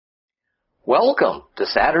Welcome to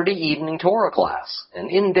Saturday Evening Torah Class, an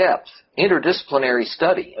in-depth, interdisciplinary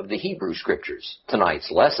study of the Hebrew Scriptures. Tonight's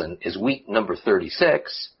lesson is week number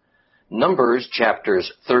 36, Numbers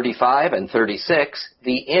chapters 35 and 36,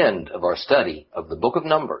 the end of our study of the book of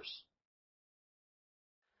Numbers.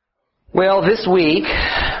 Well, this week,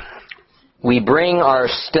 we bring our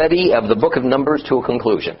study of the book of Numbers to a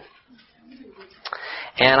conclusion.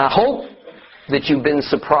 And I hope that you've been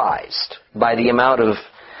surprised by the amount of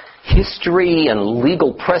history and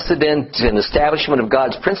legal precedent and establishment of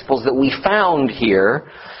God's principles that we found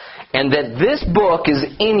here, and that this book is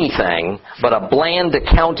anything but a bland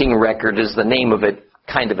accounting record, as the name of it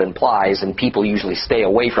kind of implies, and people usually stay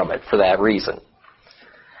away from it for that reason.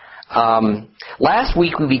 Last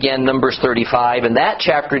week we began Numbers 35, and that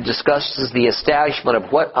chapter discusses the establishment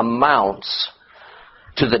of what amounts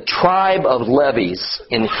to the tribe of Levi's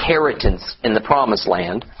inheritance in the Promised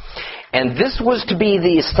Land. And this was to be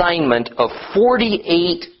the assignment of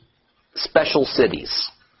 48 special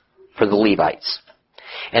cities for the Levites.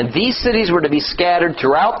 And these cities were to be scattered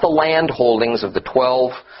throughout the land holdings of the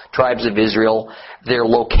 12 tribes of Israel, their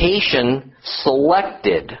location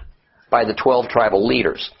selected by the 12 tribal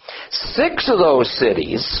leaders. 6 of those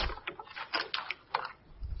cities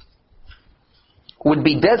would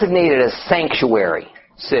be designated as sanctuary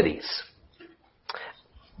cities,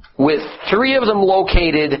 with 3 of them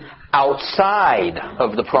located outside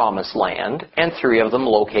of the Promised Land, and 3 of them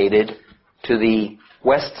located to the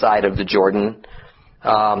west side of the Jordan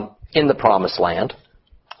in the Promised Land.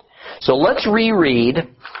 So let's reread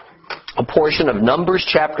a portion of Numbers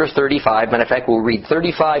chapter 35. Matter of fact, we'll read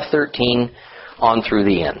 35:13 on through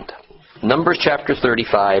the end. Numbers chapter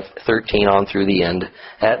 35:13 on through the end.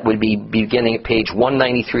 That would be beginning at page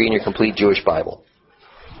 193 in your complete Jewish Bible.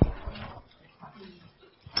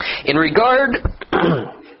 In regard...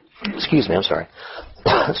 Excuse me, I'm sorry.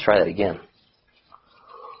 Let's try that again.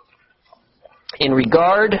 In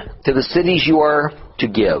regard to the cities you are to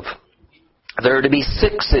give, there are to be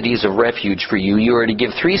 6 cities of refuge for you. You are to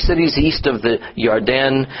give 3 cities east of the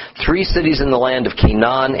Jordan, 3 cities in the land of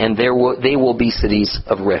Canaan, and they will be cities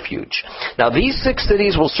of refuge. Now these 6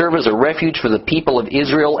 cities will serve as a refuge for the people of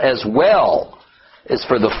Israel as well as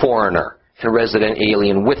for the foreigner and resident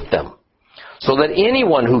alien with them, so that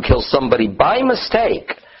anyone who kills somebody by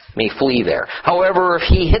mistake may flee there. However, if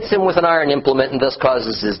he hits him with an iron implement and thus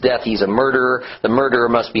causes his death, he's a murderer. The murderer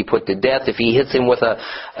must be put to death. If he hits him with a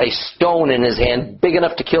stone in his hand big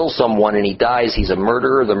enough to kill someone and he dies, he's a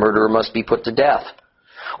murderer. The murderer must be put to death.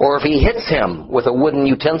 Or if he hits him with a wooden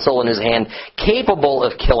utensil in his hand capable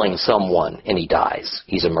of killing someone and he dies,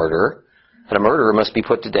 he's a murderer. And a murderer must be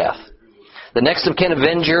put to death. The next of kin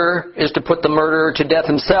avenger is to put the murderer to death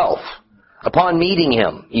himself. Upon meeting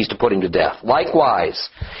him, he's to put him to death. Likewise,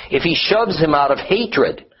 if he shoves him out of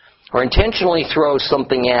hatred, or intentionally throws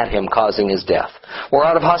something at him causing his death, or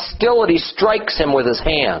out of hostility strikes him with his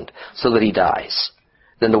hand so that he dies,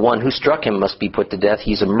 then the one who struck him must be put to death.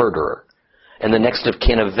 He's a murderer. And the next of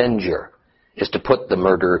kin avenger is to put the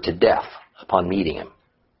murderer to death upon meeting him.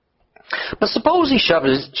 But suppose he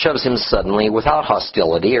shoves him suddenly without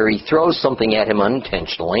hostility, or he throws something at him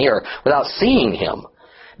unintentionally, or without seeing him,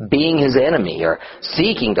 being his enemy or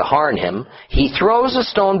seeking to harm him, he throws a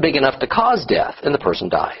stone big enough to cause death, and the person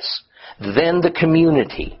dies. Then the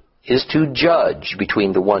community is to judge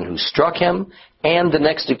between the one who struck him and the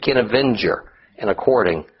next of kin avenger, in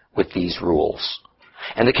according with these rules.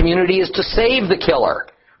 And the community is to save the killer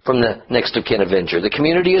from the next of kin avenger. The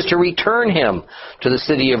community is to return him to the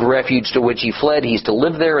city of refuge to which he fled. He's to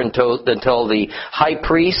live there until the high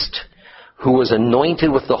priest, who was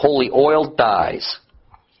anointed with the holy oil, dies.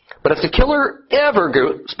 But if the killer ever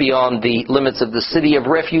goes beyond the limits of the city of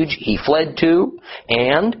refuge he fled to,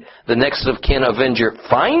 and the next of kin avenger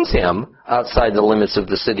finds him outside the limits of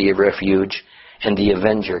the city of refuge, and the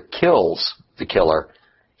avenger kills the killer,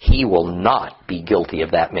 he will not be guilty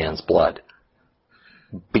of that man's blood,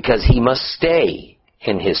 because he must stay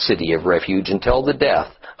in his city of refuge until the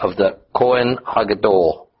death of the Kohen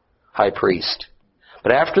Hagadol, high priest.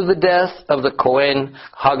 But after the death of the Kohen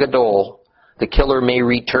Hagadol, the killer may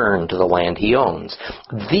return to the land he owns.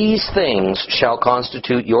 These things shall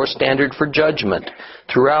constitute your standard for judgment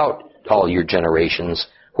throughout all your generations,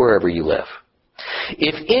 wherever you live.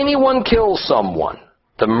 If anyone kills someone,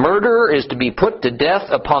 the murderer is to be put to death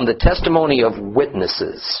upon the testimony of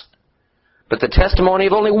witnesses. But the testimony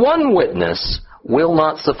of only one witness will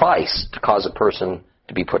not suffice to cause a person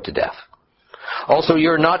to be put to death. Also, you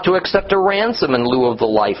are not to accept a ransom in lieu of the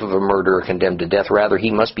life of a murderer condemned to death. Rather,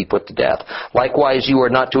 he must be put to death. Likewise, you are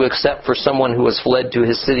not to accept for someone who has fled to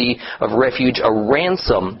his city of refuge a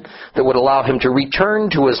ransom that would allow him to return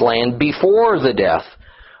to his land before the death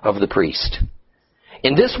of the priest.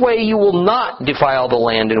 In this way, you will not defile the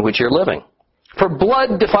land in which you're living. For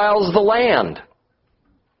blood defiles the land.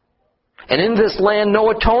 And in this land, no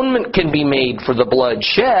atonement can be made for the blood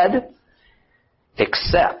shed,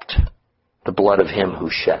 except the blood of him who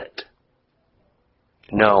shed it.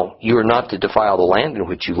 No, you are not to defile the land in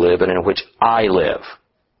which you live and in which I live.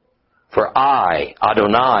 For I,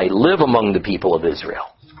 Adonai, live among the people of Israel.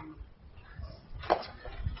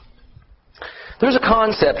 There's a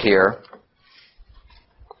concept here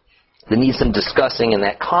that needs some discussing, and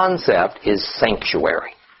that concept is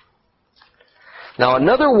sanctuary. Now,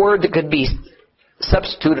 another word that could be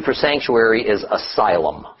substituted for sanctuary is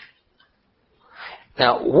asylum.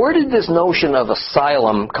 Now, where did this notion of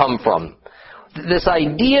asylum come from? This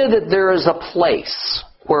idea that there is a place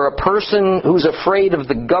where a person who's afraid of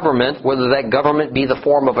the government, whether that government be the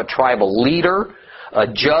form of a tribal leader, a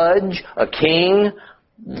judge, a king,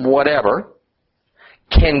 whatever,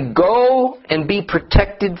 can go and be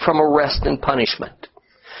protected from arrest and punishment.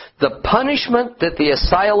 The punishment that the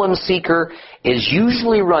asylum seeker is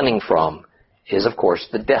usually running from is, of course,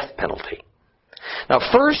 the death penalty. Now,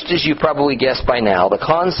 first, as you probably guessed by now, the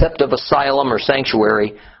concept of asylum or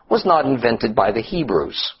sanctuary was not invented by the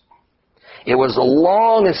Hebrews. It was a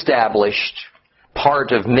long-established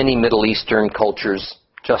part of many Middle Eastern cultures'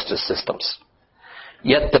 justice systems.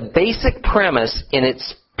 Yet the basic premise in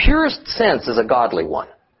its purest sense is a godly one.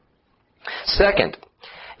 Second,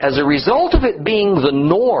 as a result of it being the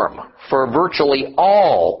norm for virtually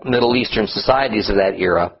all Middle Eastern societies of that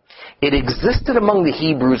era, it existed among the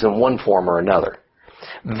Hebrews in one form or another.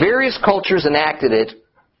 Various cultures enacted it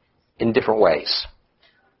in different ways.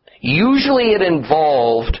 Usually it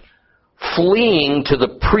involved fleeing to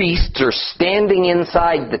the priests or standing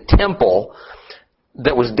inside the temple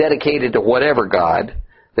that was dedicated to whatever god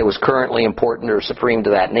that was currently important or supreme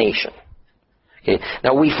to that nation. Okay.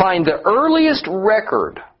 Now, we find the earliest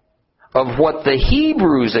record of what the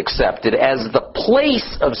Hebrews accepted as the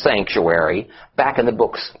place of sanctuary back in the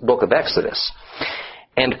book of Exodus.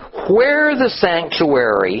 And where the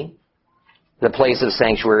sanctuary, the place of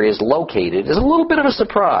sanctuary, is located is a little bit of a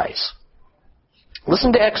surprise.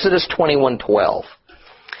 Listen to Exodus 21:12.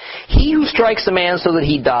 He who strikes a man so that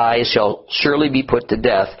he dies shall surely be put to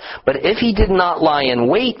death. But if he did not lie in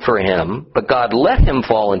wait for him, but God let him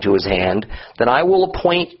fall into his hand, then I will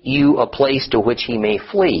appoint you a place to which he may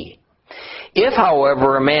flee. If,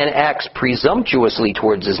 however, a man acts presumptuously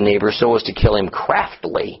towards his neighbor so as to kill him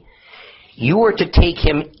craftily, you are to take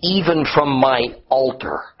him even from my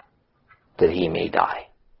altar, that he may die.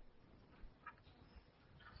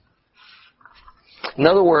 In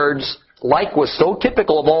other words, like was so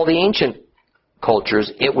typical of all the ancient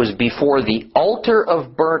cultures, it was before the altar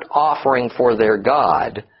of burnt offering for their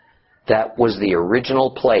god that was the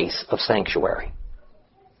original place of sanctuary.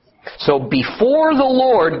 So before the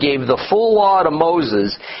Lord gave the full law to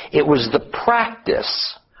Moses, it was the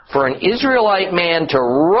practice for an Israelite man to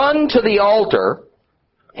run to the altar,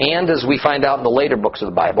 and as we find out in the later books of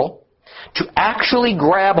the Bible, to actually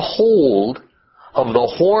grab hold of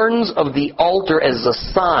the horns of the altar as a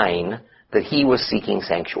sign that he was seeking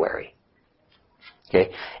sanctuary.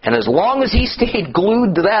 Okay? And as long as he stayed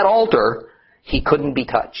glued to that altar, he couldn't be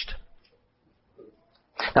touched.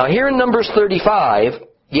 Now here in Numbers 35,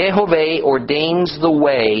 Yehovah ordains the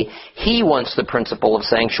way he wants the principle of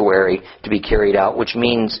sanctuary to be carried out, which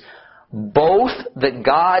means both that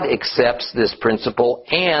God accepts this principle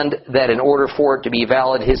and that in order for it to be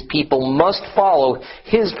valid, his people must follow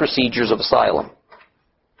his procedures of asylum.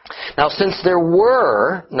 Now, since there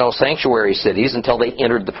were no sanctuary cities until they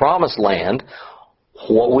entered the Promised Land,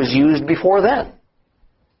 what was used before then?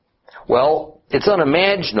 Well, it's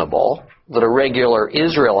unimaginable that a regular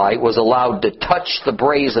Israelite was allowed to touch the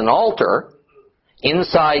brazen altar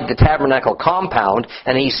inside the tabernacle compound,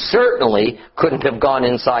 and he certainly couldn't have gone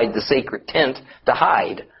inside the sacred tent to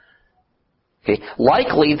hide. Okay.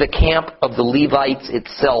 Likely the camp of the Levites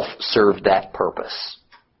itself served that purpose.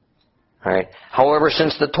 All right. However,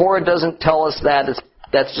 since the Torah doesn't tell us that,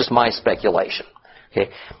 that's just my speculation.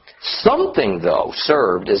 Okay. Something, though,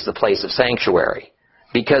 served as the place of sanctuary,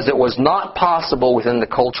 because it was not possible within the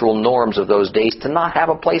cultural norms of those days to not have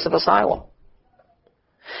a place of asylum.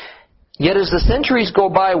 Yet as the centuries go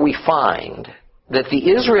by, we find that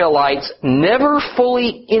the Israelites never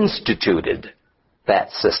fully instituted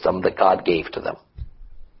that system that God gave to them.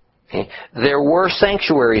 Okay. There were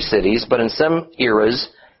sanctuary cities, but in some eras,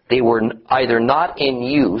 they were either not in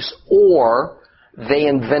use or they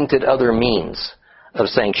invented other means of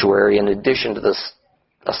sanctuary in addition to the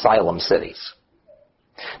asylum cities.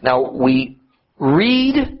 Now, we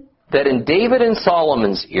read that in David and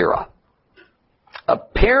Solomon's era,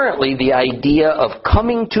 apparently the idea of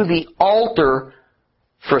coming to the altar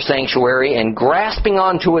for sanctuary and grasping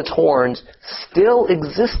onto its horns still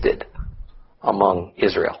existed among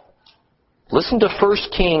Israel. Listen to 1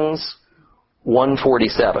 Kings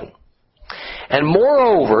 1:47. And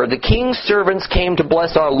moreover, the king's servants came to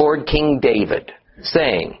bless our Lord King David,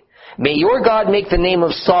 saying, May your God make the name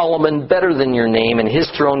of Solomon better than your name, and his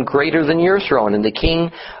throne greater than your throne. And the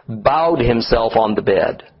king bowed himself on the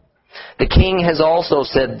bed. The king has also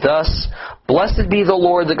said thus, Blessed be the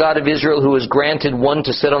Lord, the God of Israel, who has granted one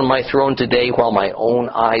to sit on my throne today while my own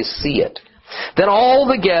eyes see it. Then all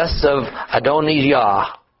the guests of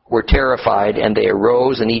Adonijah were terrified, and they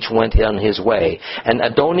arose, and each went on his way. And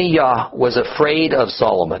Adonijah was afraid of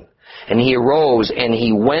Solomon. And he arose, and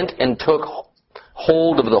he went and took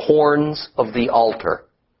hold of the horns of the altar.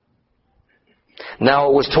 Now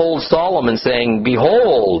it was told Solomon, saying,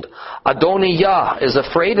 Behold, Adonijah is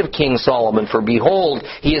afraid of King Solomon, for behold,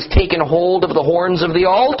 he has taken hold of the horns of the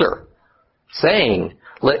altar, saying,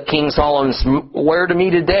 Let King Solomon swear to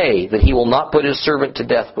me today that he will not put his servant to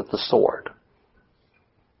death with the sword.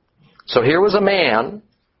 So here was a man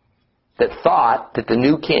that thought that the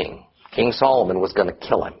new king, King Solomon, was going to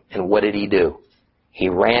kill him. And what did he do? He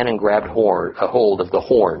ran and grabbed a hold of the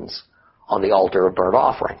horns on the altar of burnt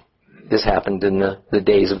offering. This happened in the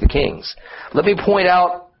days of the kings. Let me point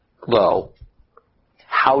out, though,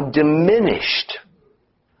 how diminished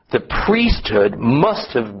the priesthood must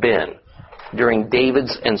have been during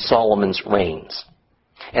David's and Solomon's reigns.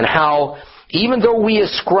 And how, even though we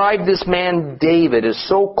ascribe this man David as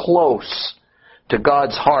so close to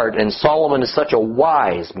God's heart, and Solomon is such a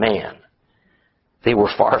wise man, they were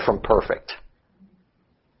far from perfect.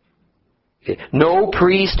 No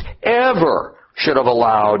priest ever should have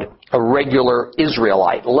allowed a regular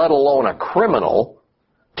Israelite, let alone a criminal,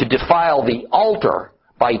 to defile the altar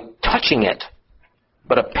by touching it.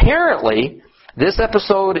 But apparently, this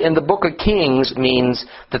episode in the book of Kings means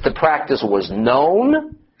that the practice was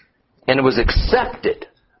known and it was accepted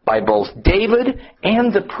by both David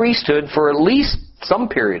and the priesthood for at least some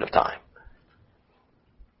period of time.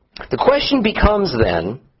 The question becomes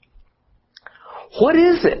then, what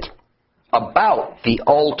is it about the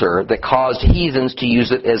altar that caused heathens to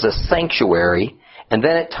use it as a sanctuary, and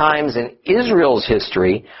then at times in Israel's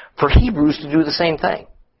history for Hebrews to do the same thing?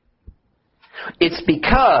 It's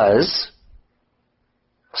because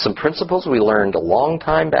some principles we learned a long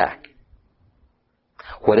time back.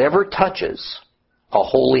 Whatever touches a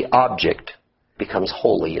holy object becomes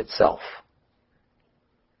holy itself.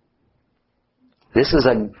 This is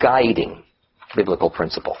a guiding biblical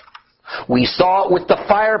principle. We saw it with the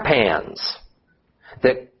fire pans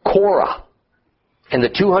that Korah and the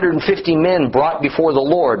 250 men brought before the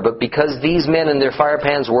Lord, but because these men and their fire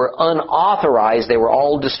pans were unauthorized, they were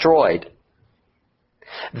all destroyed.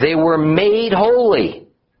 They were made holy.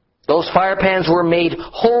 Those fire pans were made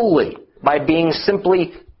holy by being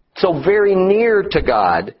simply so very near to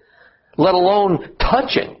God, let alone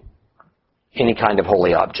touching any kind of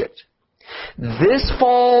holy object. This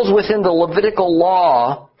falls within the Levitical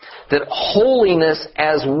law that holiness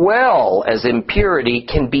as well as impurity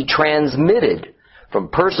can be transmitted from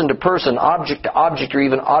person to person, object to object, or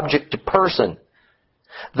even object to person.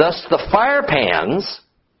 Thus, the fire pans,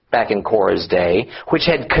 back in Korah's day, which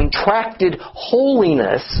had contracted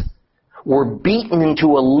holiness, were beaten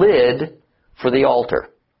into a lid for the altar.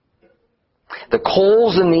 The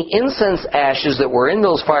coals and the incense ashes that were in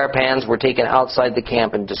those fire pans were taken outside the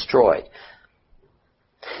camp and destroyed.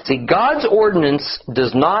 See, God's ordinance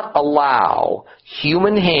does not allow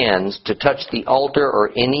human hands to touch the altar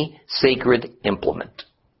or any sacred implement.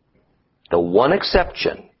 The one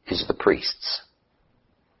exception is the priests.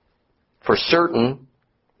 For certain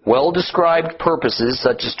well-described purposes,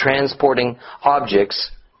 such as transporting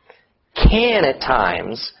objects, can at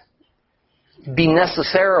times be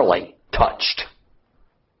necessarily touched.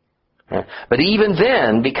 But even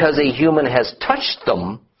then, because a human has touched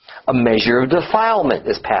them, a measure of defilement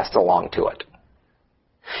is passed along to it.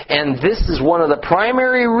 And this is one of the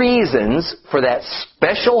primary reasons for that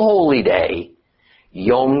special holy day,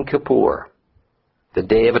 Yom Kippur, the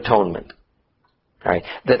Day of Atonement. All right,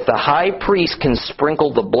 that the high priest can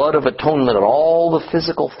sprinkle the blood of atonement on all the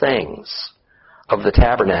physical things of the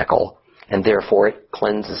tabernacle, and therefore it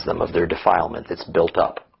cleanses them of their defilement that's built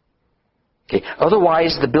up. Okay.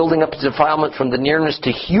 Otherwise, the building up to defilement from the nearness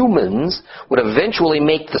to humans would eventually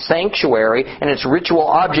make the sanctuary and its ritual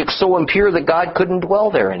objects so impure that God couldn't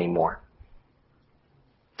dwell there anymore.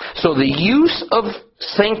 So the use of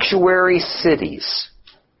sanctuary cities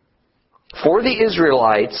for the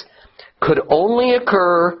Israelites could only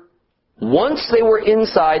occur once they were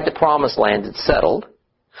inside the promised land and settled.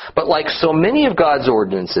 But like so many of God's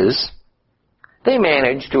ordinances, they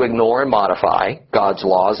managed to ignore and modify God's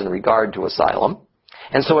laws in regard to asylum.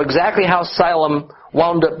 And so exactly how asylum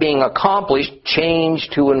wound up being accomplished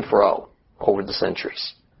changed to and fro over the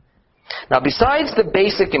centuries. Now, besides the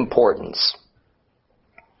basic importance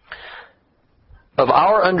of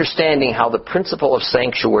our understanding how the principle of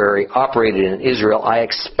sanctuary operated in Israel, I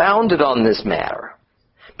expounded on this matter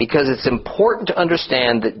because it's important to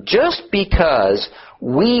understand that just because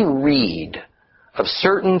we read of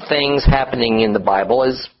certain things happening in the Bible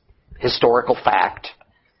as historical fact,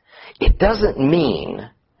 it doesn't mean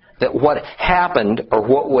that what happened or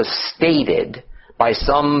what was stated by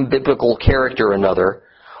some biblical character or another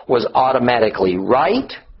was automatically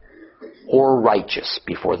right or righteous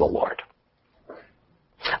before the Lord.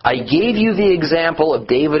 I gave you the example of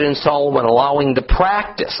David and Solomon allowing the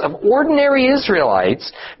practice of ordinary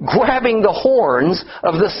Israelites grabbing the horns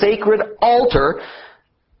of the sacred altar,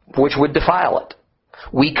 which would defile it.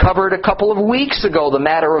 We covered a couple of weeks ago the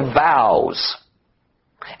matter of vows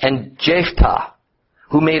and Jephthah,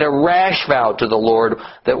 who made a rash vow to the Lord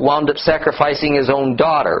that wound up sacrificing his own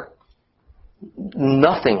daughter.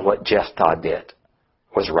 Nothing what Jephthah did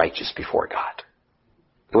was righteous before God.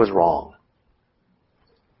 It was wrong.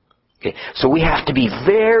 Okay. So we have to be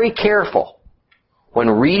very careful when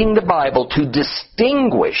reading the Bible to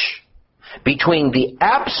distinguish between the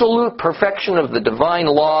absolute perfection of the divine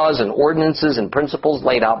laws and ordinances and principles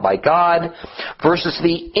laid out by God versus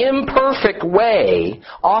the imperfect way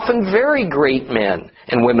often very great men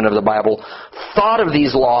and women of the Bible thought of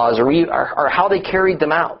these laws or how they carried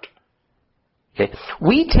them out. Okay.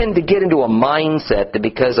 We tend to get into a mindset that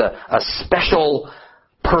because a special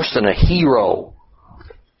person, a hero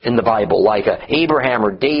in the Bible, like Abraham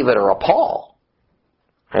or David or a Paul,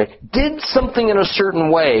 right, did something in a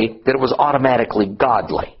certain way that it was automatically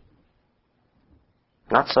godly.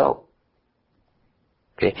 Not so.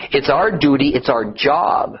 Okay. It's our duty, it's our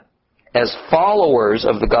job as followers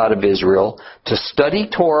of the God of Israel to study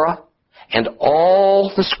Torah and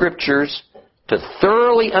all the Scriptures to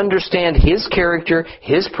thoroughly understand His character,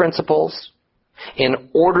 His principles, in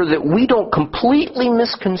order that we don't completely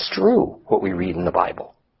misconstrue what we read in the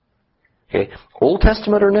Bible. Okay. Old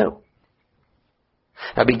Testament or New.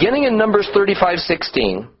 Now, beginning in Numbers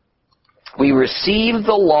 35:16, we receive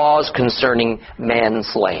the laws concerning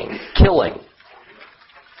manslaying, killing,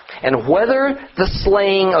 and whether the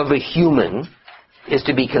slaying of a human is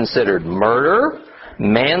to be considered murder,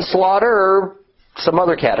 manslaughter, or some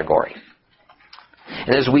other category.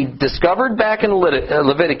 And as we discovered back in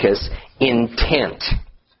Leviticus, intent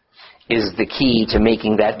is the key to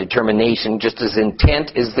making that determination, just as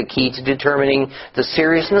intent is the key to determining the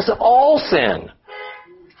seriousness of all sin.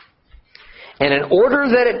 And in order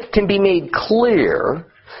that it can be made clear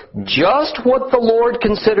just what the Lord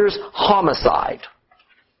considers homicide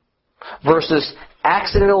versus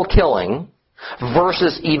accidental killing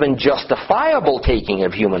versus even justifiable taking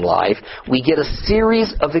of human life, we get a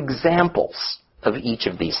series of examples of each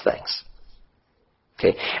of these things.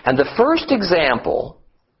 Okay? And the first example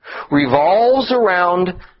revolves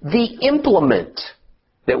around the implement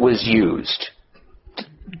that was used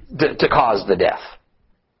to cause the death.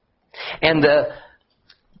 And the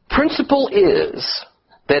principle is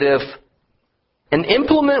that if an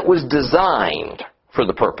implement was designed for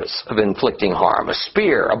the purpose of inflicting harm, a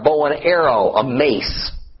spear, a bow and arrow, a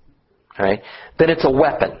mace, right, then it's a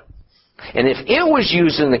weapon. And if it was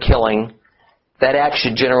used in the killing, that act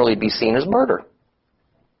should generally be seen as murder.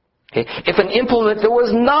 Okay? If an implement that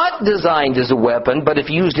was not designed as a weapon, but if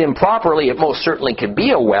used improperly, it most certainly could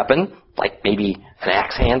be a weapon, like maybe an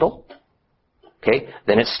axe handle, okay,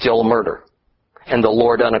 then it's still murder. And the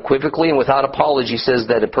Lord unequivocally and without apology says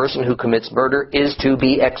that a person who commits murder is to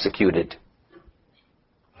be executed.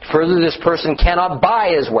 Further, this person cannot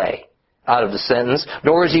buy his way out of the sentence,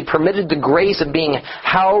 nor is he permitted the grace of being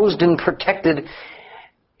housed and protected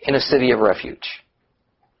in a city of refuge.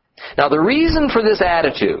 Now, the reason for this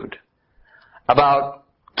attitude about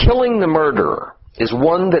killing the murderer is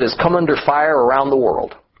one that has come under fire around the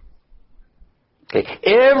world. Okay.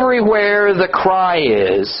 Everywhere the cry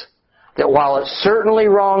is that while it's certainly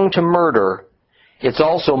wrong to murder, it's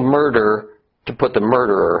also murder to put the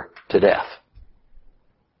murderer to death.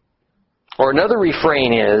 Or another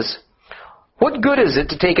refrain is, What good is it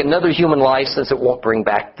to take another human life since it won't bring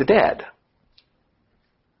back the dead?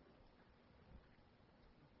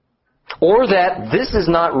 Or that this is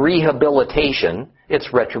not rehabilitation,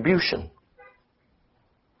 it's retribution.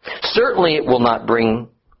 Certainly it will not bring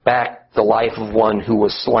back the life of one who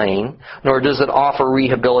was slain, nor does it offer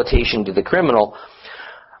rehabilitation to the criminal.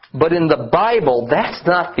 But in the Bible, that's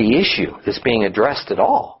not the issue that's being addressed at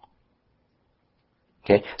all.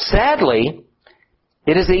 Okay? Sadly,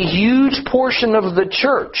 it is a huge portion of the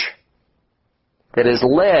church that has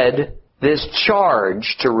led this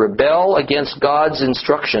charge to rebel against God's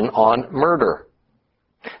instruction on murder.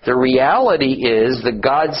 The reality is that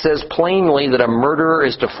God says plainly that a murderer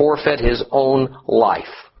is to forfeit his own life.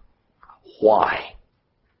 Why?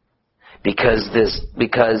 Because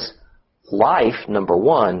life, number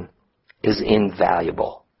one, is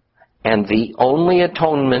invaluable. And the only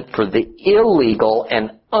atonement for the illegal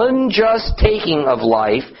and unjust taking of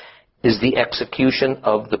life is the execution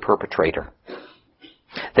of the perpetrator.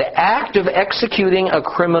 The act of executing a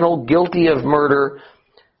criminal guilty of murder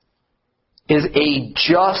is a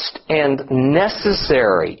just and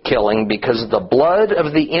necessary killing because the blood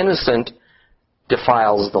of the innocent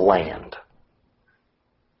defiles the land.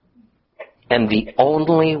 And the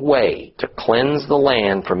only way to cleanse the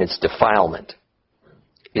land from its defilement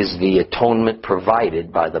is the atonement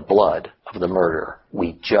provided by the blood of the murderer.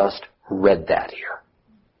 We just read that here.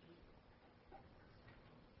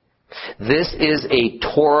 This is a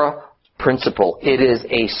Torah principle. It is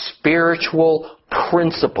a spiritual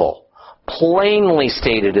principle, plainly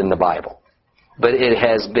stated in the Bible. But it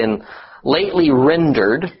has been lately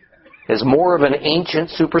rendered as more of an ancient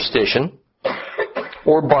superstition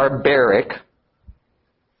or barbaric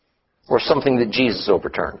or something that Jesus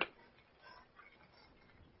overturned.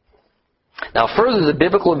 Now further, the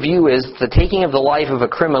biblical view is the taking of the life of a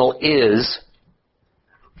criminal is,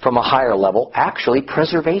 from a higher level, actually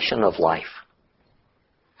preservation of life.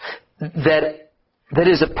 That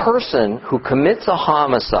is, a person who commits a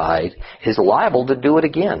homicide is liable to do it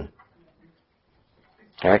again.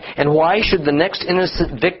 All right? And why should the next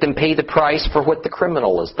innocent victim pay the price for what the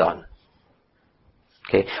criminal has done?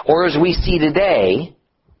 Okay? Or as we see today,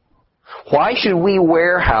 why should we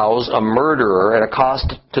warehouse a murderer at a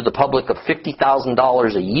cost to the public of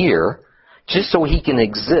 $50,000 a year just so he can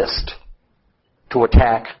exist to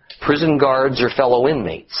attack prison guards or fellow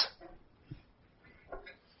inmates?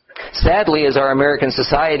 Sadly, as our American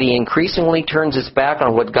society increasingly turns its back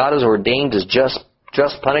on what God has ordained as just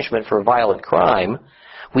punishment for violent crime,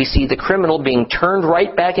 we see the criminal being turned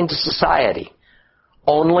right back into society,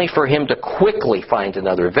 only for him to quickly find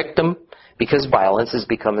another victim because violence has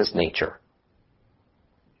become his nature.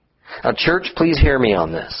 Now, church, please hear me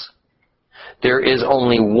on this. There is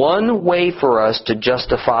only one way for us to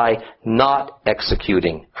justify not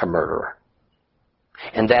executing a murderer.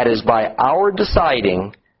 And that is by our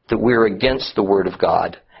deciding that we're against the Word of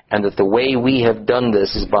God. And that the way we have done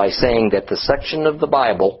this is by saying that the section of the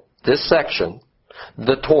Bible, this section,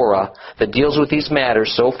 the Torah, that deals with these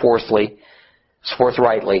matters so forthrightly,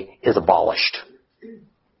 is abolished.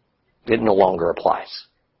 It no longer applies.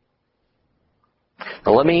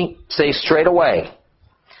 Now let me say straight away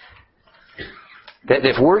that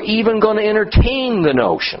if we're even going to entertain the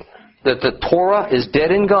notion that the Torah is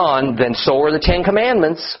dead and gone, then so are the Ten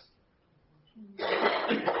Commandments.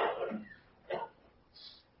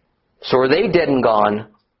 So are they dead and gone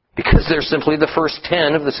because they're simply the first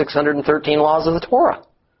 10 of the 613 laws of the Torah.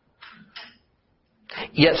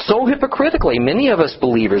 Yet so hypocritically, many of us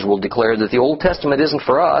believers will declare that the Old Testament isn't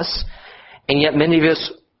for us, and yet many of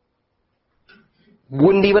us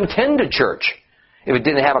wouldn't even attend a church if it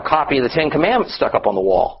didn't have a copy of the Ten Commandments stuck up on the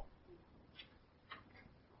wall.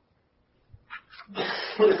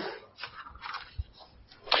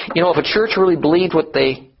 You know, if a church really believed what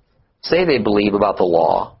they say they believe about the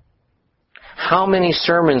law, how many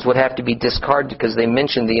sermons would have to be discarded because they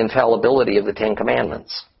mentioned the infallibility of the Ten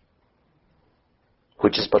Commandments,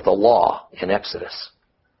 which is but the law in Exodus?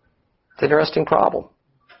 It's an interesting problem.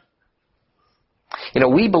 You know,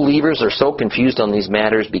 we believers are so confused on these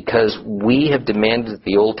matters because we have demanded that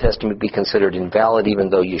the Old Testament be considered invalid, even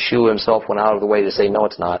though Yeshua himself went out of the way to say, no,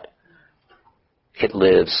 it's not. It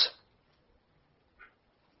lives.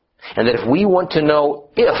 And that if we want to know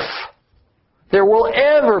if there will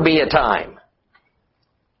ever be a time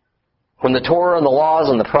when the Torah and the laws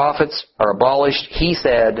and the prophets are abolished, he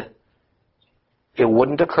said it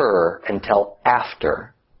wouldn't occur until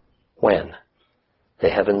after when the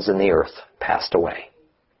heavens and the earth passed away.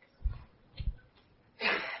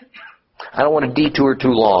 I don't want to detour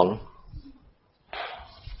too long,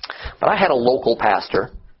 but I had a local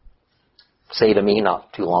pastor say to me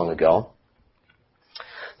not too long ago,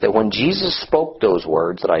 that when Jesus spoke those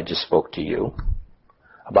words that I just spoke to you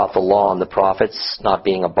about the law and the prophets not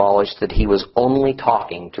being abolished, that he was only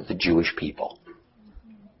talking to the Jewish people.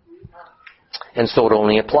 And so it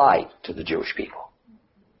only applied to the Jewish people.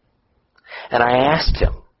 And I asked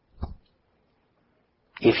him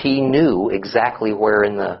if he knew exactly where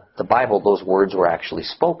in the Bible those words were actually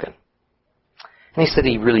spoken. And he said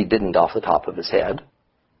he really didn't off the top of his head.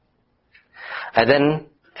 I then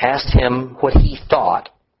asked him what he thought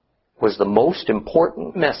was the most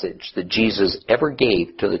important message that Jesus ever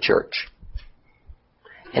gave to the church.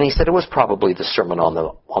 And he said it was probably the Sermon on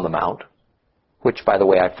the Mount, which, by the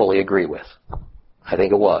way, I fully agree with. I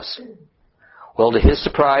think it was. Well, to his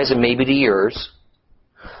surprise, and maybe to yours,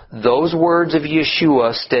 those words of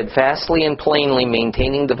Yeshua, steadfastly and plainly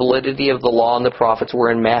maintaining the validity of the law and the prophets,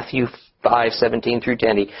 were in Matthew 5:17 through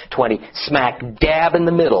 20, smack dab in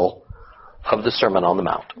the middle of the Sermon on the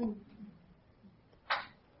Mount.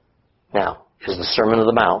 Now, is the Sermon on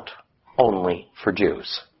the Mount only for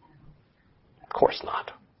Jews? Of course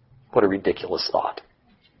not. What a ridiculous thought.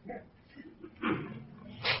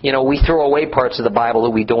 You know, we throw away parts of the Bible that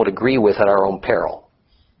we don't agree with at our own peril.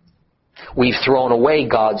 We've thrown away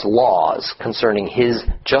God's laws concerning His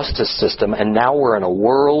justice system, and now we're in a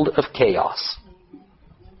world of chaos.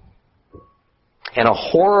 And a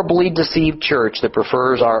horribly deceived church that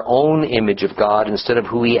prefers our own image of God instead of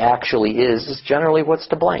who He actually is generally what's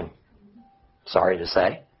to blame. Sorry to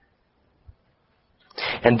say.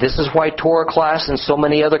 And this is why Torah class and so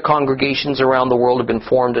many other congregations around the world have been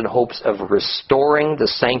formed in hopes of restoring the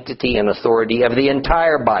sanctity and authority of the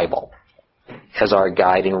entire Bible as our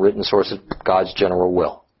guide and written source of God's general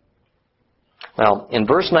will. Well, in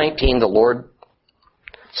verse 19, the Lord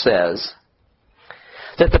says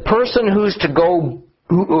that the person who's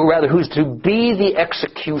to be the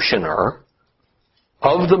executioner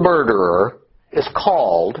of the murderer is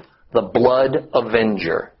called the blood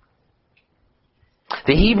avenger.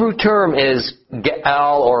 The Hebrew term is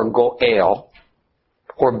Ge'al or Go'el,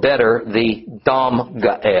 or better, the Dam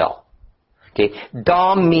Ga'el. Okay,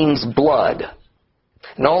 Dam means blood.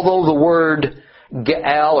 And although the word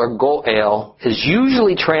Ge'al or Go'el is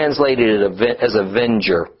usually translated as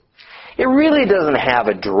avenger, it really doesn't have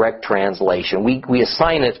a direct translation. We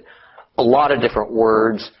assign it a lot of different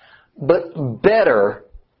words, but better,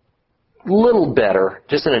 little better,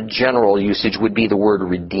 just in a general usage, would be the word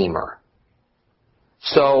redeemer.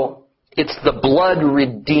 So it's the blood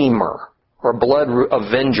redeemer or blood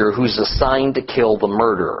avenger who's assigned to kill the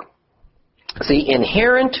murderer. See,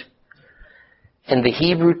 inherent in the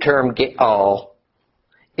Hebrew term ge'al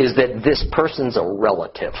is that this person's a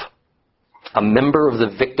relative, a member of the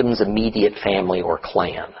victim's immediate family or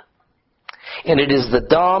clan. And it is the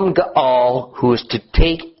Dam Ga'al who is to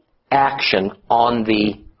take action on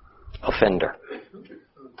the offender.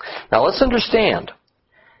 Now let's understand,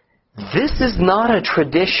 this is not a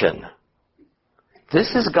tradition.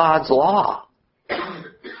 This is God's law.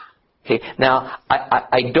 Okay, now,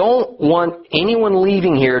 I don't want anyone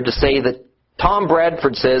leaving here to say that Tom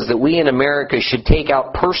Bradford says that we in America should take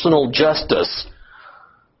out personal justice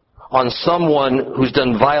on someone who's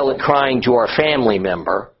done violent crime to our family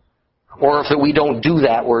member, or if we don't do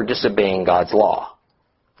that, we're disobeying God's law.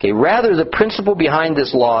 Okay, rather, the principle behind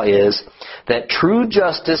this law is that true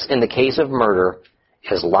justice in the case of murder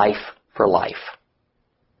is life for life.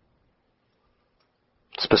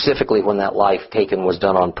 Specifically when that life taken was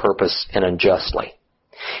done on purpose and unjustly.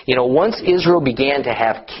 You know, once Israel began to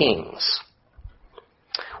have kings,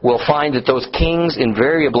 we'll find that those kings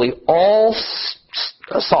invariably all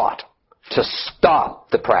sought to stop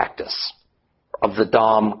the practice of the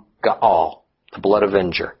Dam Ga'al, the blood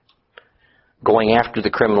avenger, going after the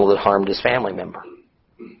criminal that harmed his family member.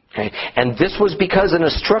 Okay? And this was because in a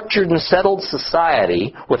structured and settled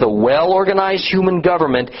society with a well-organized human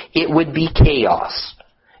government, it would be chaos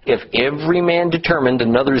if every man determined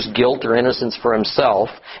another's guilt or innocence for himself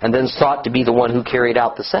and then sought to be the one who carried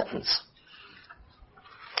out the sentence.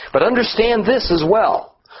 But understand this as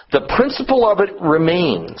well. The principle of it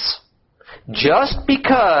remains. Just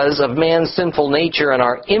because of man's sinful nature and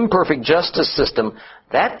our imperfect justice system,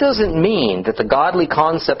 that doesn't mean that the godly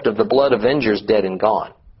concept of the blood avenger is dead and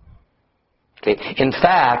gone. Okay? In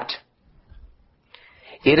fact,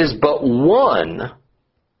 it is but one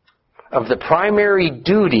of the primary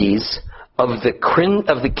duties of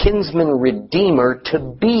the kinsman redeemer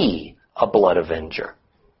to be a blood avenger.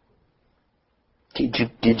 Did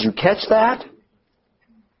you catch that?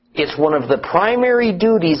 It's one of the primary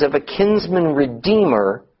duties of a kinsman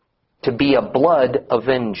redeemer to be a blood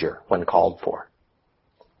avenger when called for.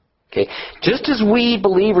 Okay? Just as we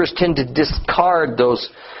believers tend to discard those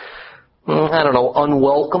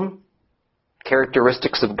unwelcome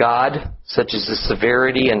characteristics of God, such as His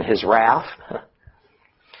severity and His wrath,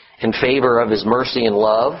 in favor of His mercy and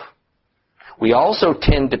love. We also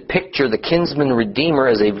tend to picture the kinsman redeemer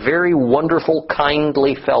as a very wonderful,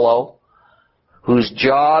 kindly fellow whose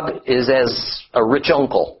job is as a rich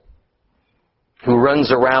uncle who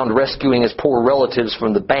runs around rescuing his poor relatives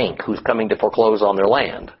from the bank who's coming to foreclose on their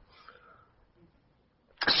land.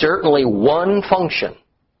 Certainly one function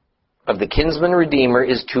of the kinsman redeemer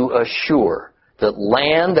is to assure that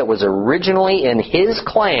land that was originally in his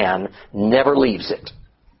clan never leaves it.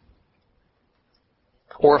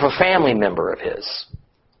 Or if a family member of his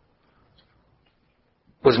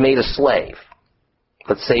was made a slave,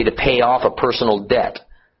 let's say to pay off a personal debt,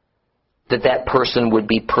 that person would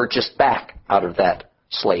be purchased back out of that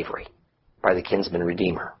slavery by the kinsman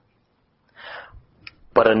redeemer.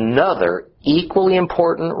 But another equally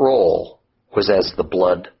important role was as the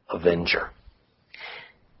blood avenger.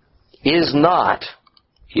 Is not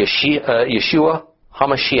Yeshua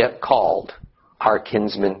HaMashiach called our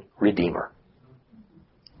kinsman redeemer?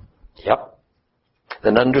 Yep.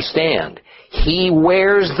 Then understand, He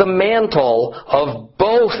wears the mantle of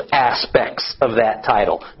both aspects of that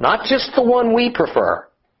title, not just the one we prefer.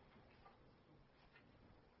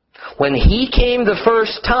 When He came the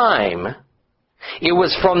first time, it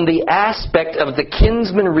was from the aspect of the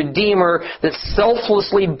kinsman redeemer that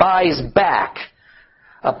selflessly buys back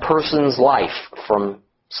a person's life from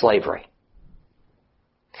slavery.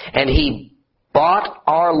 And He bought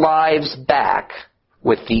our lives back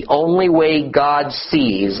with the only way God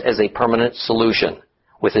sees as a permanent solution,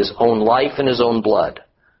 with His own life and His own blood.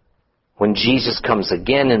 When Jesus comes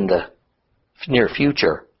again in the near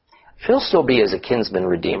future, He'll still be as a kinsman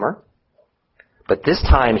redeemer, but this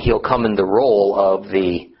time He'll come in the role of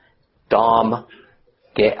the Dam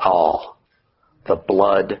Ge'al, the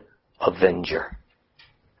blood avenger.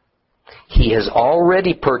 He has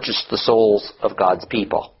already purchased the souls of God's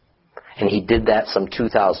people, and He did that some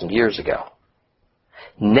 2,000 years ago.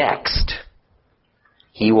 Next,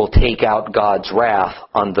 He will take out God's wrath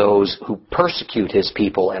on those who persecute His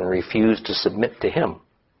people and refuse to submit to Him.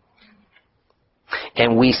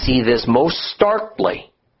 And we see this most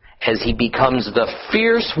starkly as He becomes the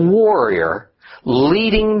fierce warrior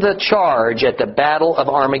leading the charge at the Battle of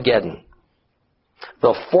Armageddon.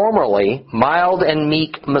 The formerly mild and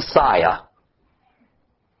meek Messiah,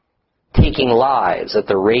 taking lives at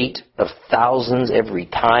the rate of thousands every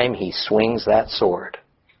time He swings that sword.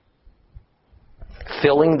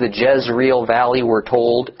 Filling the Jezreel Valley, we're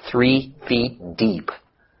told, 3 feet deep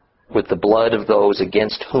with the blood of those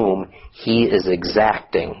against whom He is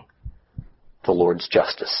exacting the Lord's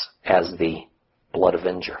justice as the blood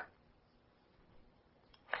avenger.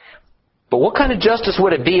 But what kind of justice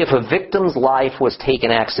would it be if a victim's life was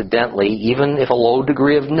taken accidentally, even if a low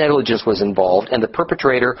degree of negligence was involved, and the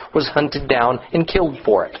perpetrator was hunted down and killed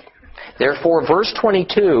for it? Therefore, verse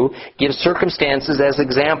 22 gives circumstances as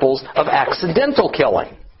examples of accidental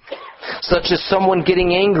killing, such as someone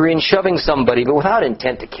getting angry and shoving somebody, but without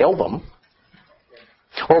intent to kill them.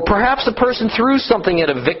 Or perhaps a person threw something at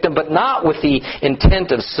a victim, but not with the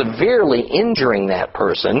intent of severely injuring that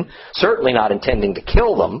person, certainly not intending to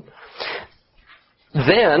kill them.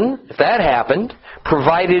 Then, if that happened,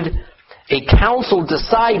 provided a council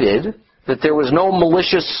decided that there was no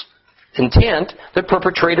malicious intent, the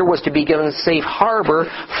perpetrator was to be given safe harbor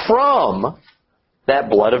from that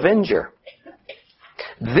blood avenger.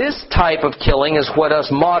 This type of killing is what us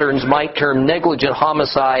moderns might term negligent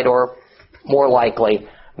homicide, or more likely,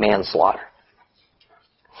 manslaughter.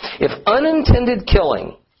 If unintended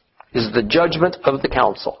killing is the judgment of the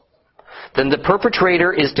council, then the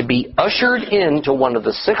perpetrator is to be ushered into one of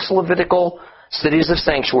the 6 Levitical cities of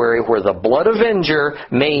sanctuary where the blood avenger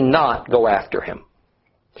may not go after him.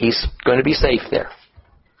 He's going to be safe there.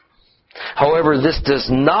 However, this does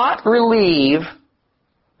not relieve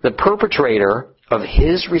the perpetrator of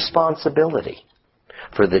his responsibility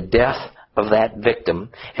for the death of that victim,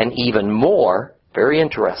 and even more, very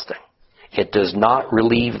interesting, it does not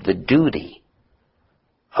relieve the duty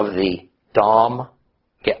of the Dam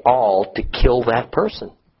Ge'al to kill that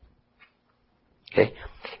person. Okay?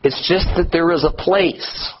 It's just that there is a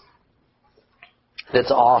place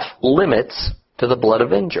that's off limits to the blood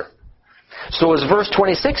avenger. So as verse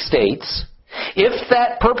 26 states, if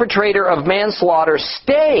that perpetrator of manslaughter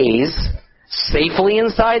stays safely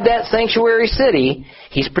inside that sanctuary city,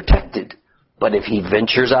 he's protected. But if he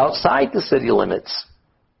ventures outside the city limits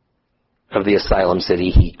of the asylum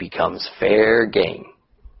city, he becomes fair game.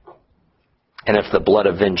 And if the blood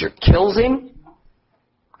avenger kills him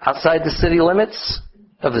outside the city limits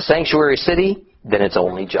of the sanctuary city, then it's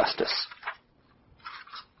only justice.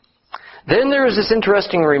 Then there is this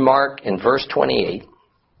interesting remark in verse 28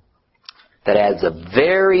 that adds a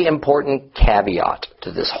very important caveat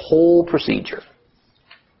to this whole procedure.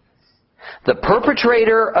 The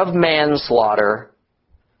perpetrator of manslaughter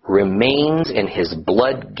remains in his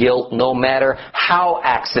blood guilt no matter how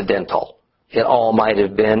accidental it all might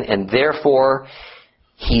have been, and therefore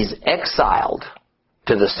he's exiled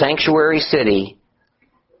to the sanctuary city,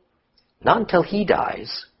 not until he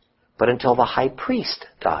dies, but until the high priest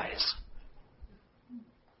dies.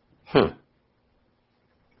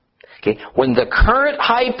 Okay, when the current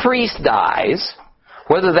high priest dies,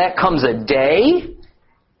 whether that comes a day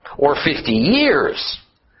or 50 years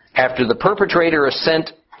after the perpetrator is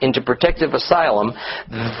sent into protective asylum,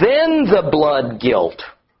 then the blood guilt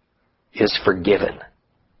is forgiven.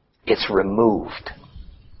 It's removed.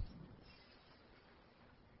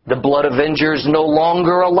 The blood avenger is no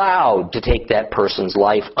longer allowed to take that person's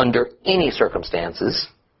life under any circumstances.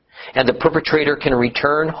 And the perpetrator can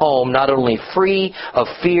return home not only free of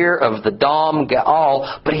fear of the Dam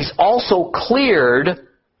Gaal, but he's also cleared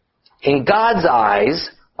in God's eyes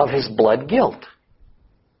of his blood guilt.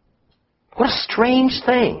 What a strange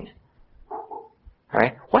thing. All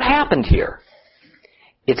right? What happened here?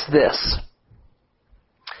 It's this.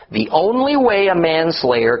 The only way a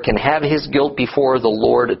manslayer can have his guilt before the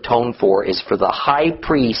Lord atoned for is for the high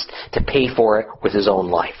priest to pay for it with his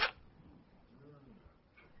own life.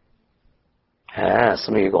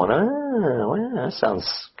 Some of you are going, well, that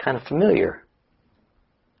sounds kind of familiar.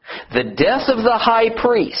 The death of the high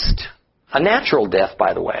priest, a natural death,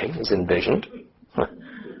 by the way, is envisioned.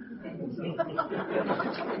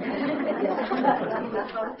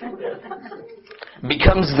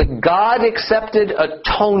 Becomes the God-accepted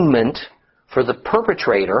atonement for the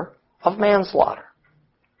perpetrator of manslaughter.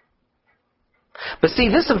 But see,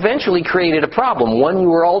 this eventually created a problem, one you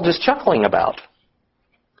were all just chuckling about.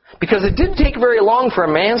 Because it didn't take very long for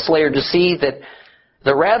a manslayer to see that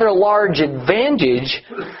the rather large advantage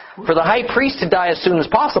for the high priest to die as soon as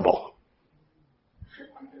possible.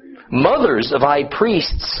 Mothers of high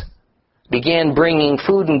priests began bringing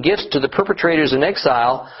food and gifts to the perpetrators in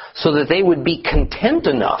exile so that they would be content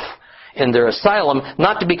enough in their asylum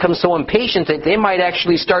not to become so impatient that they might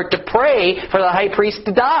actually start to pray for the high priest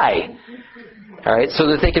to die. All right, so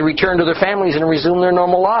that they could return to their families and resume their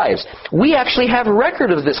normal lives. We actually have record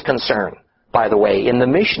of this concern, by the way, in the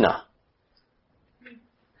Mishnah.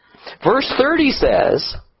 Verse 30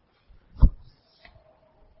 says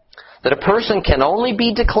that a person can only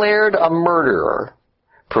be declared a murderer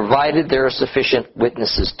provided there are sufficient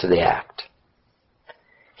witnesses to the act.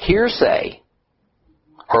 Hearsay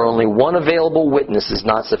or only one available witness is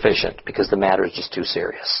not sufficient because the matter is just too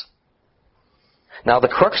serious. Now, the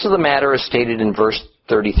crux of the matter is stated in verse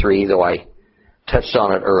 33, though I touched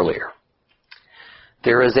on it earlier.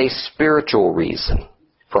 There is a spiritual reason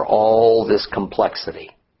for all this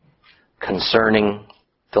complexity concerning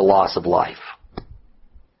the loss of life.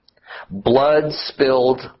 Blood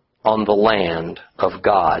spilled on the land of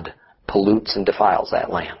God pollutes and defiles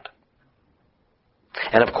that land.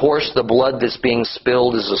 And of course, the blood that's being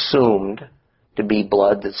spilled is assumed to be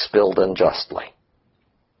blood that's spilled unjustly.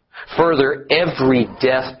 Further, every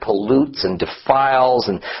death pollutes and defiles,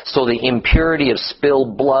 and so the impurity of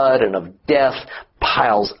spilled blood and of death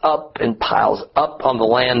piles up on the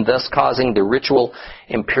land, thus causing the ritual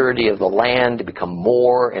impurity of the land to become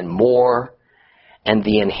more and more. And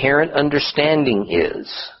the inherent understanding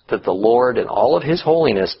is that the Lord in all of His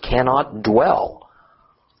holiness cannot dwell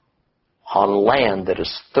on land that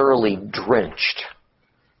is thoroughly drenched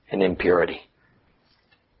in impurity.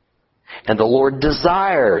 And the Lord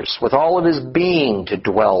desires with all of His being to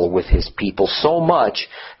dwell with His people so much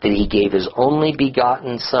that He gave His only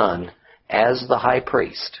begotten Son as the high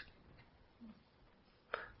priest.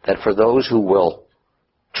 That for those who will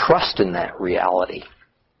trust in that reality,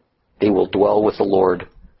 they will dwell with the Lord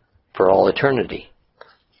for all eternity.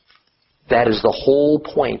 That is the whole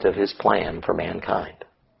point of His plan for mankind.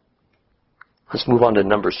 Let's move on to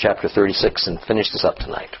Numbers chapter 36 and finish this up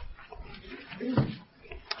tonight.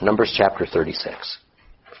 Numbers chapter 36.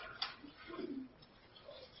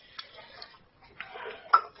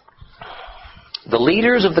 The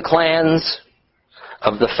leaders of the clans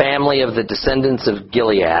of the family of the descendants of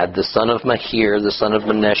Gilead, the son of Machir, the son of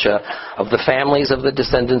Manasseh, of the families of the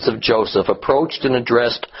descendants of Joseph, approached and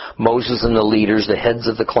addressed Moses and the leaders, the heads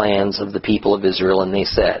of the clans of the people of Israel, and they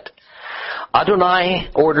said, Adonai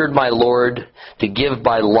ordered my Lord to give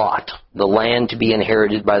by lot the land to be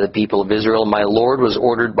inherited by the people of Israel. My Lord was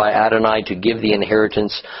ordered by Adonai to give the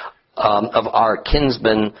inheritance of our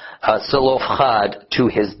kinsman Zelophehad to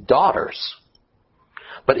his daughters.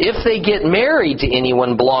 But if they get married to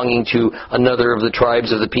anyone belonging to another of the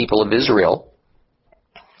tribes of the people of Israel,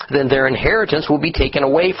 then their inheritance will be taken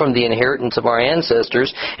away from the inheritance of our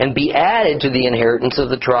ancestors and be added to the inheritance of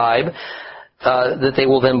the tribe that they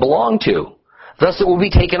will then belong to. Thus it will be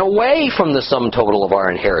taken away from the sum total of our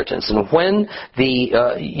inheritance. And when the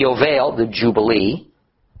Yovel, the Jubilee,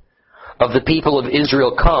 of the people of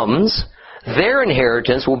Israel comes, their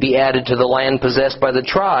inheritance will be added to the land possessed by the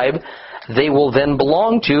tribe they will then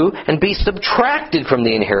belong to and be subtracted from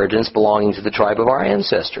the inheritance belonging to the tribe of our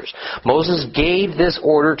ancestors. Moses gave this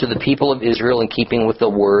order to the people of Israel in keeping with the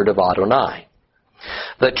word of Adonai.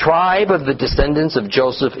 The tribe of the descendants of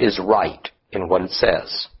Joseph is right in what it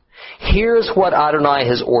says. Here's what Adonai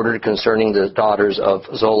has ordered concerning the daughters of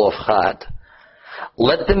Zelophehad.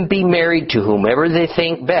 Let them be married to whomever they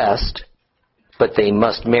think best, but they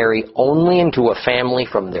must marry only into a family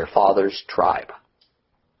from their father's tribe.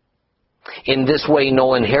 In this way,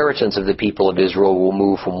 no inheritance of the people of Israel will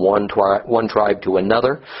move from one tribe to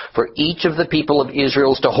another, for each of the people of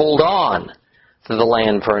Israel is to hold on to the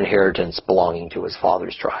land for inheritance belonging to his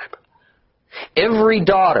father's tribe. Every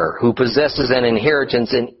daughter who possesses an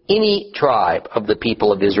inheritance in any tribe of the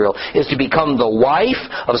people of Israel is to become the wife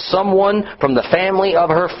of someone from the family of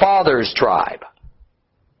her father's tribe,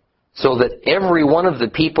 so that every one of the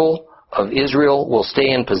people of Israel will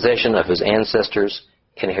stay in possession of his ancestors'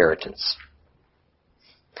 inheritance.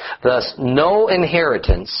 Thus, no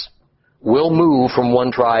inheritance will move from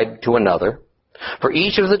one tribe to another, for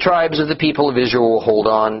each of the tribes of the people of Israel will hold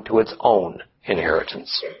on to its own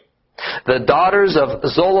inheritance. The daughters of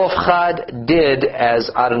Zelophehad did as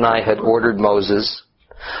Adonai had ordered Moses.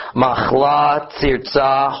 Machlah,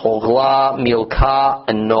 Tirzah, Hoglah, Milcah,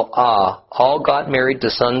 and Noah all got married to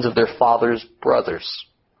sons of their father's brothers.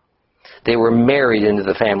 They were married into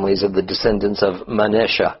the families of the descendants of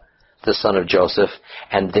Manasseh, the son of Joseph,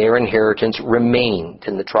 and their inheritance remained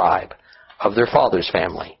in the tribe of their father's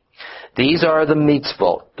family. These are the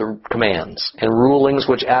mitzvot, the commands, and rulings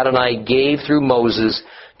which Adonai gave through Moses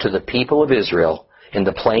to the people of Israel in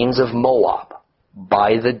the plains of Moab,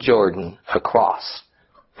 by the Jordan, across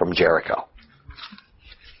from Jericho.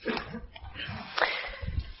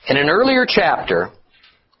 In an earlier chapter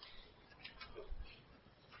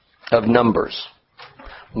of Numbers,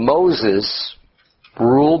 Moses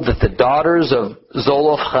ruled that the daughters of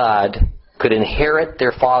Zelophehad could inherit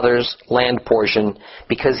their father's land portion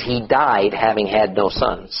because he died having had no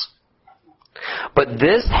sons. But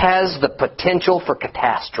this has the potential for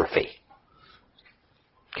catastrophe.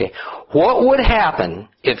 Okay. What would happen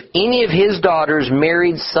if any of his daughters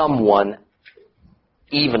married someone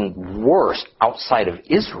even worse outside of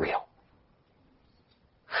Israel?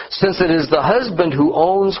 Since it is the husband who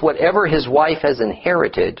owns whatever his wife has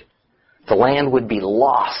inherited, the land would be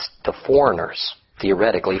lost to foreigners,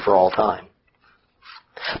 theoretically, for all time.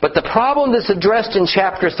 But the problem that's addressed in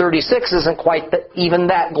chapter 36 isn't quite even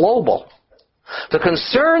that global. The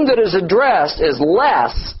concern that is addressed is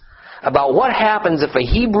less about what happens if a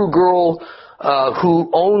Hebrew girl who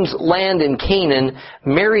owns land in Canaan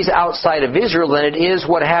marries outside of Israel than it is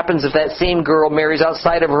what happens if that same girl marries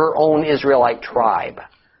outside of her own Israelite tribe.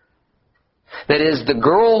 That is, the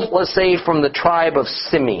girl, let's say, from the tribe of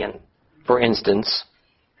Simeon, for instance,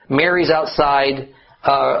 marries outside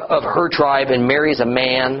of her tribe and marries a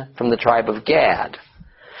man from the tribe of Gad.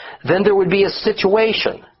 Then there would be a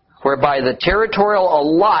situation whereby the territorial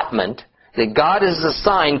allotment that God has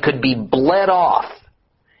assigned could be bled off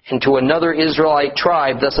into another Israelite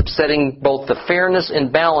tribe, thus upsetting both the fairness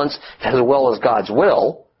and balance as well as God's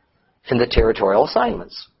will in the territorial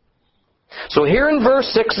assignments. So here in verse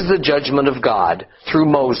 6 is the judgment of God through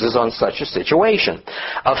Moses on such a situation.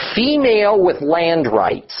 A female with land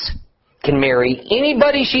rights can marry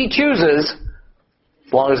anybody she chooses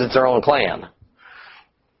as long as it's her own clan.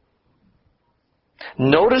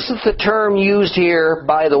 Notice that the term used here,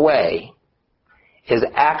 by the way, is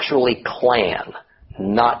actually clan,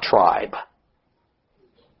 not tribe.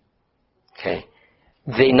 Okay?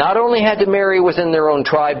 They not only had to marry within their own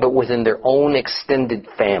tribe, but within their own extended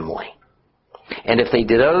family. And if they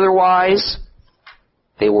did otherwise,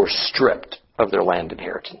 they were stripped of their land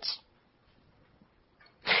inheritance.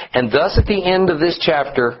 And thus at the end of this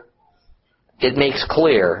chapter, it makes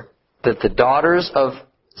clear that the daughters of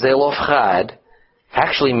Zelophehad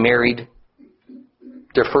actually married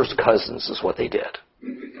their first cousins, is what they did.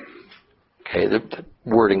 Okay, the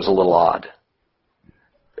wording's a little odd.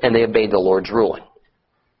 And they obeyed the Lord's ruling.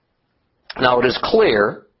 Now it is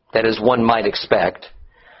clear that, as one might expect,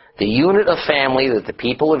 the unit of family that the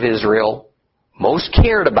people of Israel most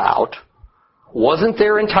cared about wasn't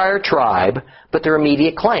their entire tribe, but their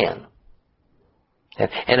immediate clan.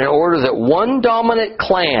 And in order that one dominant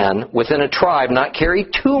clan within a tribe not carry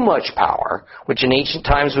too much power, which in ancient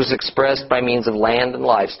times was expressed by means of land and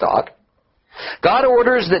livestock, God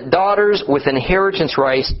orders that daughters with inheritance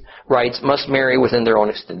rights must marry within their own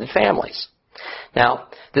extended families. Now,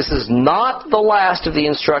 this is not the last of the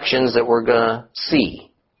instructions that we're going to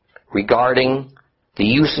see regarding the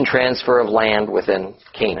use and transfer of land within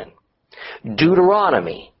Canaan.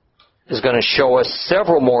 Deuteronomy is going to show us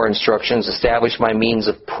several more instructions established by means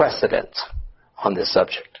of precedent on this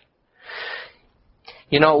subject.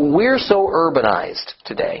 You know, we're so urbanized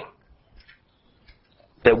today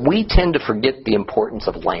that we tend to forget the importance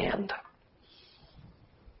of land.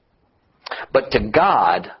 But to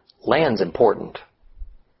God, land's important.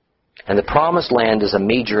 And the promised land is a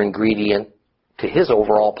major ingredient to His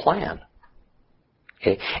overall plan.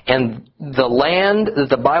 Okay? And the land that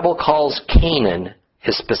the Bible calls Canaan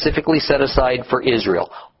is specifically set aside for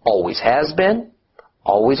Israel. Always has been,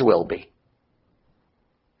 always will be.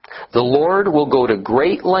 The Lord will go to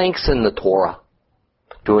great lengths in the Torah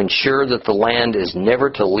to ensure that the land is never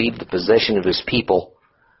to leave the possession of His people,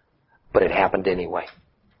 but it happened anyway.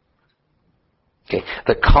 Okay.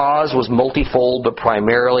 The cause was multifold, but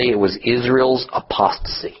primarily it was Israel's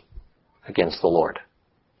apostasy against the Lord.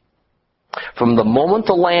 From the moment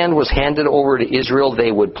the land was handed over to Israel,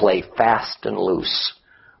 they would play fast and loose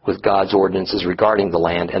with God's ordinances regarding the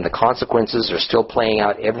land, and the consequences are still playing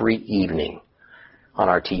out every evening on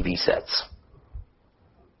our TV sets.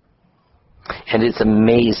 And it's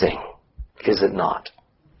amazing, is it not,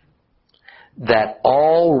 that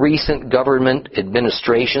all recent government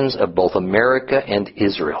administrations of both America and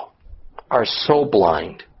Israel are so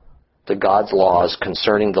blind to God's laws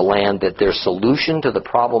concerning the land that their solution to the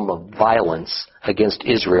problem of violence against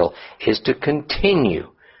Israel is to continue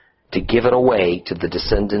to give it away to the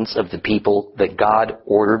descendants of the people that God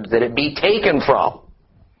ordered that it be taken from.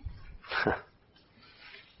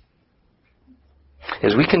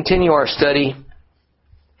 As we continue our study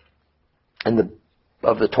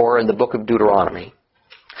of the Torah in the book of Deuteronomy,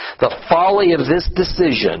 the folly of this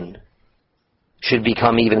decision should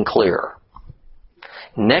become even clearer.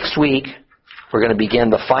 Next week, we're going to begin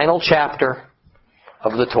the final chapter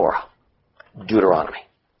of the Torah, Deuteronomy.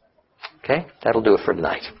 Okay? That'll do it for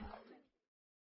tonight.